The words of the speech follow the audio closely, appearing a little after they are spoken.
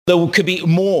There could be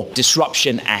more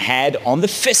disruption ahead on the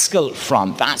fiscal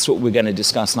front. That's what we're going to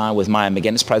discuss now with Maya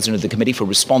MacGuinneas, President of the Committee for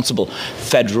Responsible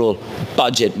Federal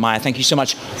Budget. Maya, thank you so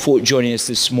much for joining us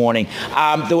this morning.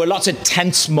 There were lots of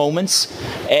tense moments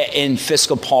in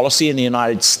fiscal policy in the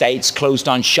United States, closed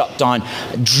down, shut down,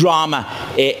 drama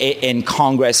in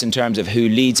Congress in terms of who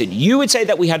leads it. You would say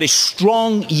that we had a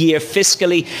strong year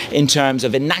fiscally in terms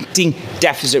of enacting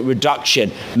deficit reduction.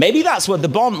 Maybe that's what the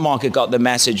bond market got the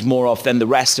message more of than the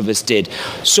rest of us did.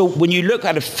 So when you look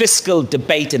at a fiscal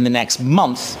debate in the next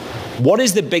month, what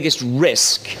is the biggest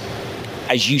risk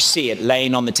as you see it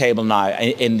laying on the table now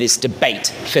in this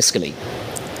debate fiscally?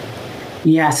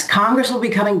 Yes, Congress will be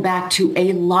coming back to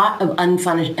a lot of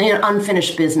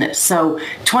unfinished business. So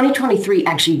 2023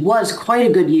 actually was quite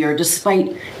a good year,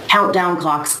 despite countdown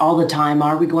clocks all the time.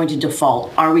 Are we going to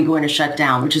default? Are we going to shut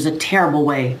down? Which is a terrible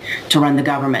way to run the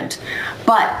government.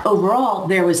 But overall,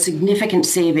 there was significant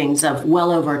savings of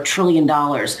well over $1 trillion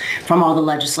from all the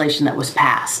legislation that was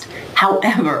passed.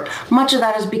 However, much of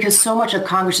that is because so much of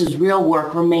Congress's real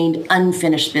work remained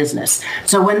unfinished business.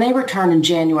 So when they return in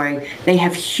January, they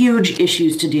have huge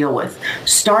issues to deal with,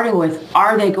 starting with,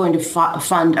 are they going to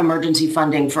fund emergency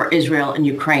funding for Israel and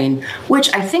Ukraine,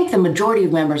 which I think the majority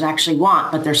of members actually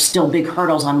want, but there's still big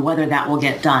hurdles on whether that will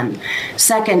get done.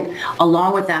 Second,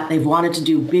 along with that, they've wanted to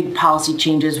do big policy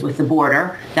changes with the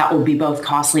border. That will be both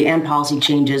costly and policy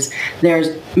changes. There's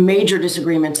major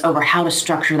disagreements over how to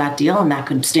structure that deal, and that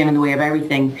could stand in the way of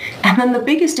everything. And then the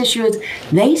biggest issue is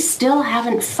they still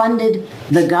haven't funded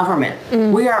the government.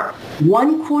 We are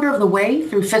 1/4 of the way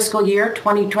through fiscal year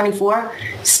 2024.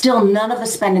 Still, none of the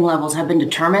spending levels have been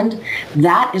determined.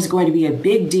 That is going to be a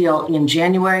big deal in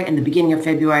January and the beginning of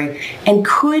February, and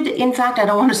could, in fact, I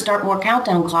don't want to start more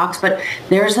countdown clocks, but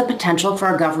there's the potential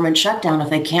for a government shutdown if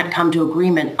they can't come to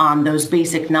agreement on those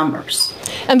basic numbers.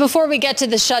 And before we get to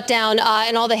the shutdown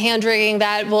and all the hand-wringing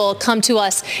that will come to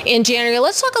us in January,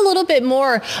 let's talk a little bit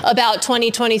more about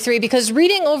 2023, because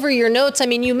reading over your notes, I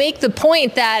mean, you make the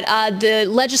point that the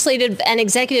legislative and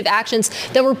executive actions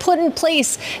that were put in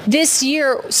place this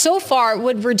year so far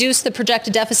would reduce the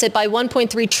projected deficit by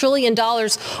 $1.3 trillion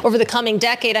over the coming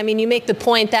decade. I mean, you make the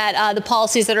point that the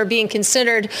policies that are being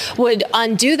considered would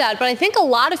undo that. But I think a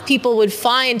lot of people would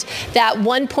find that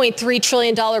 $1.3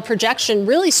 trillion projection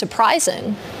really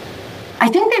surprising. I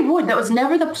think they would. That was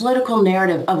never the political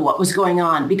narrative of what was going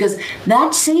on, because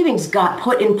that savings got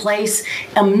put in place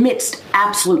amidst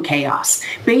absolute chaos,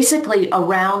 basically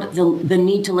around the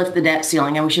need to lift the debt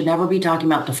ceiling, and we should never be talking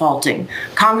about defaulting.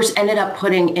 Congress ended up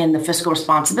putting in the Fiscal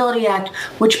Responsibility Act,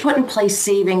 which put in place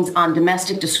savings on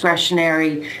domestic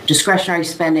discretionary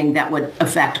spending that would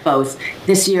affect both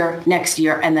this year, next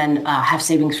year, and then have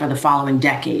savings for the following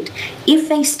decade. If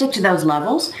they stick to those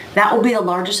levels, that will be the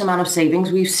largest amount of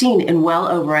savings we've seen in well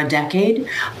over a decade.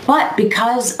 But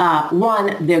because,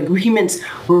 one, the agreements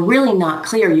were really not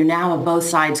clear, you now have both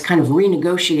sides kind of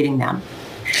renegotiating them.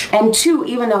 And two,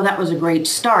 even though that was a great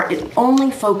start, it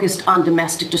only focused on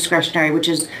domestic discretionary, which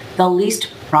is the least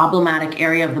problematic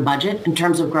area of the budget in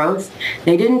terms of growth.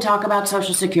 They didn't talk about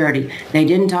Social Security. They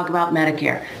didn't talk about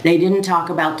Medicare. They didn't talk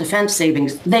about defense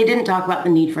savings. They didn't talk about the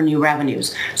need for new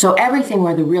revenues. So everything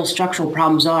where the real structural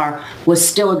problems are was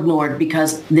still ignored,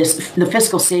 because the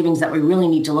fiscal savings that we really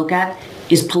need to look at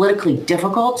is politically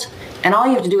difficult. And all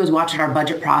you have to do is watch our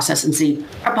budget process and see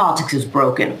our politics is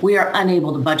broken. We are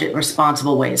unable to budget in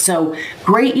responsible ways. So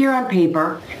great year on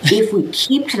paper. If we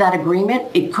keep to that agreement,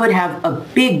 it could have a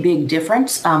big, big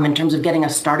difference in terms of getting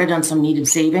us started on some needed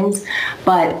savings.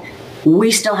 But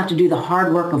we still have to do the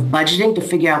hard work of budgeting to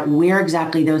figure out where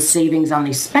exactly those savings on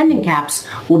these spending caps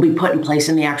will be put in place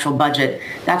in the actual budget.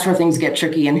 That's where things get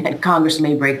tricky, and Congress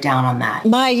may break down on that.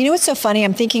 Maya, you know what's so funny?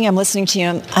 I'm listening to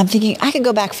you, I'm thinking I could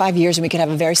go back 5 years and we could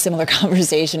have a very similar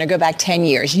conversation, or go back 10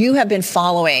 years. You have been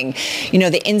following,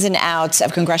 the ins and outs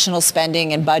of congressional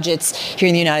spending and budgets here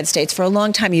in the United States for a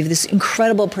long time. You have this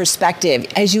incredible perspective.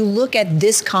 As you look at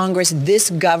this Congress,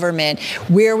 this government,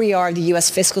 where we are, the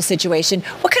U.S. fiscal situation,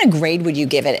 what kind of grade would you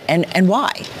give it, and why?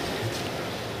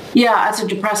 Yeah, that's a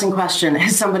depressing question.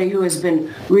 As somebody who has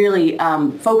been really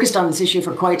focused on this issue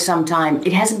for quite some time,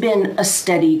 it has been a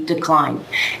steady decline.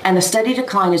 And the steady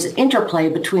decline is an interplay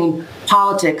between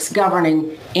politics,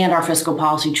 governing, and our fiscal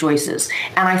policy choices.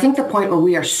 And I think the point where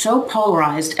we are so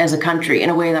polarized as a country in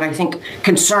a way that I think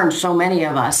concerns so many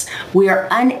of us, we are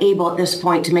unable at this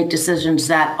point to make decisions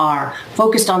that are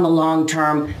focused on the long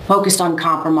term, focused on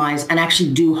compromise, and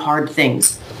actually do hard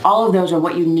things. All of those are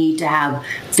what you need to have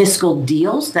fiscal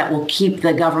deals that will keep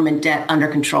the government debt under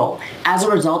control. As a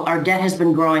result, our debt has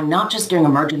been growing not just during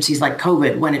emergencies like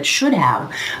COVID, when it should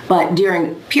have, but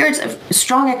during periods of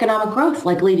strong economic growth,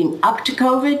 like leading up back to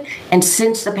COVID and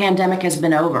since the pandemic has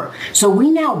been over. So we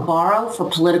now borrow for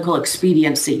political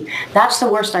expediency. That's the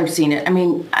worst I've seen it. I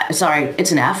mean, sorry,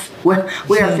 it's an F.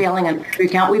 We are failing on every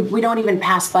count. We don't even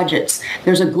pass budgets.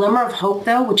 There's a glimmer of hope,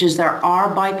 though, which is there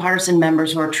are bipartisan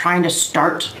members who are trying to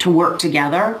start to work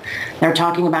together. They're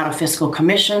talking about a fiscal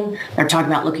commission. They're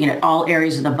talking about looking at all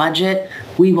areas of the budget.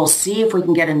 We will see if we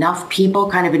can get enough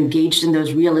people kind of engaged in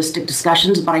those realistic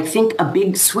discussions. But I think a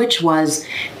big switch was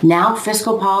now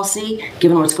fiscal policy,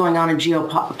 given what's going on in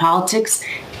geopolitics,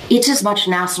 it's as much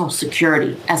national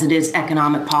security as it is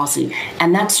economic policy.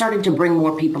 And that's starting to bring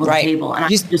more people to the table. And I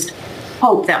just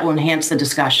hope that will enhance the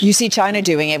discussion. You see China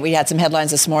doing it. We had some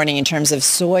headlines this morning in terms of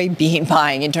soybean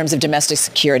buying, in terms of domestic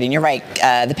security. And you're right,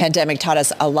 the pandemic taught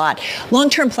us a lot.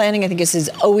 Long-term planning, I think, has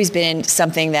always been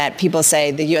something that people say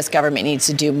the U.S. government needs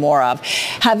to do more of.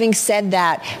 Having said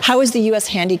that, how is the U.S.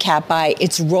 handicapped by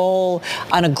its role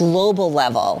on a global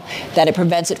level that it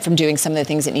prevents it from doing some of the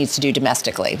things it needs to do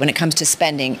domestically when it comes to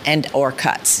spending and or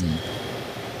cuts?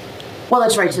 Well,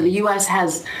 that's right. So the U.S.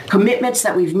 has commitments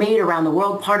that we've made around the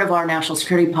world. Part of our national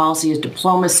security policy is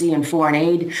diplomacy and foreign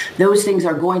aid. Those things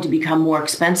are going to become more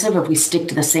expensive if we stick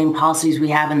to the same policies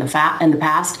we have in the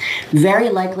past. Very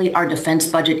likely our defense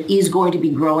budget is going to be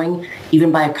growing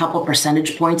even by a couple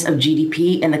percentage points of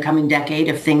GDP in the coming decade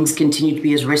if things continue to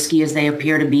be as risky as they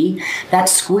appear to be. That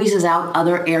squeezes out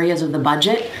other areas of the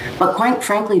budget. But quite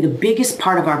frankly, the biggest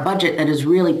part of our budget that is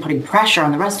really putting pressure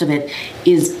on the rest of it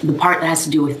is the part that has to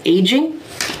do with aging,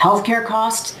 healthcare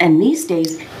costs, and these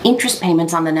days, interest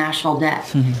payments on the national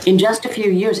debt. In just a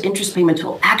few years, interest payments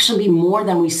will actually be more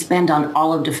than we spend on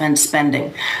all of defense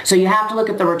spending. So you have to look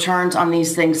at the returns on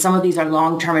these things. Some of these are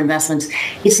long-term investments.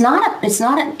 It's not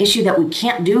an issue that we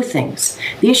can't do things.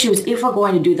 The issue is if we're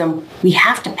going to do them, we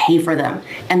have to pay for them.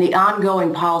 And the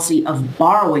ongoing policy of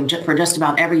borrowing for just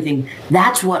about everything,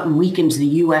 that's what weakens the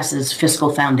U.S.'s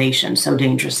fiscal foundation so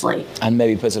dangerously. And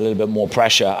maybe puts a little bit more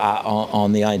pressure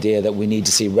on the idea that we need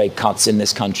to see rate cuts in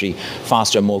this country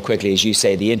faster and more quickly. As you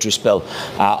say, the interest bill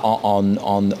on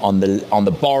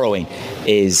the borrowing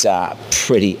is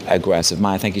pretty aggressive.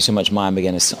 Maya, thank you so much. Maya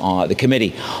MacGuinneas, the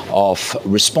Committee of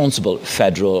Responsible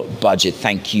Federal Budget.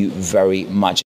 Thank you very much.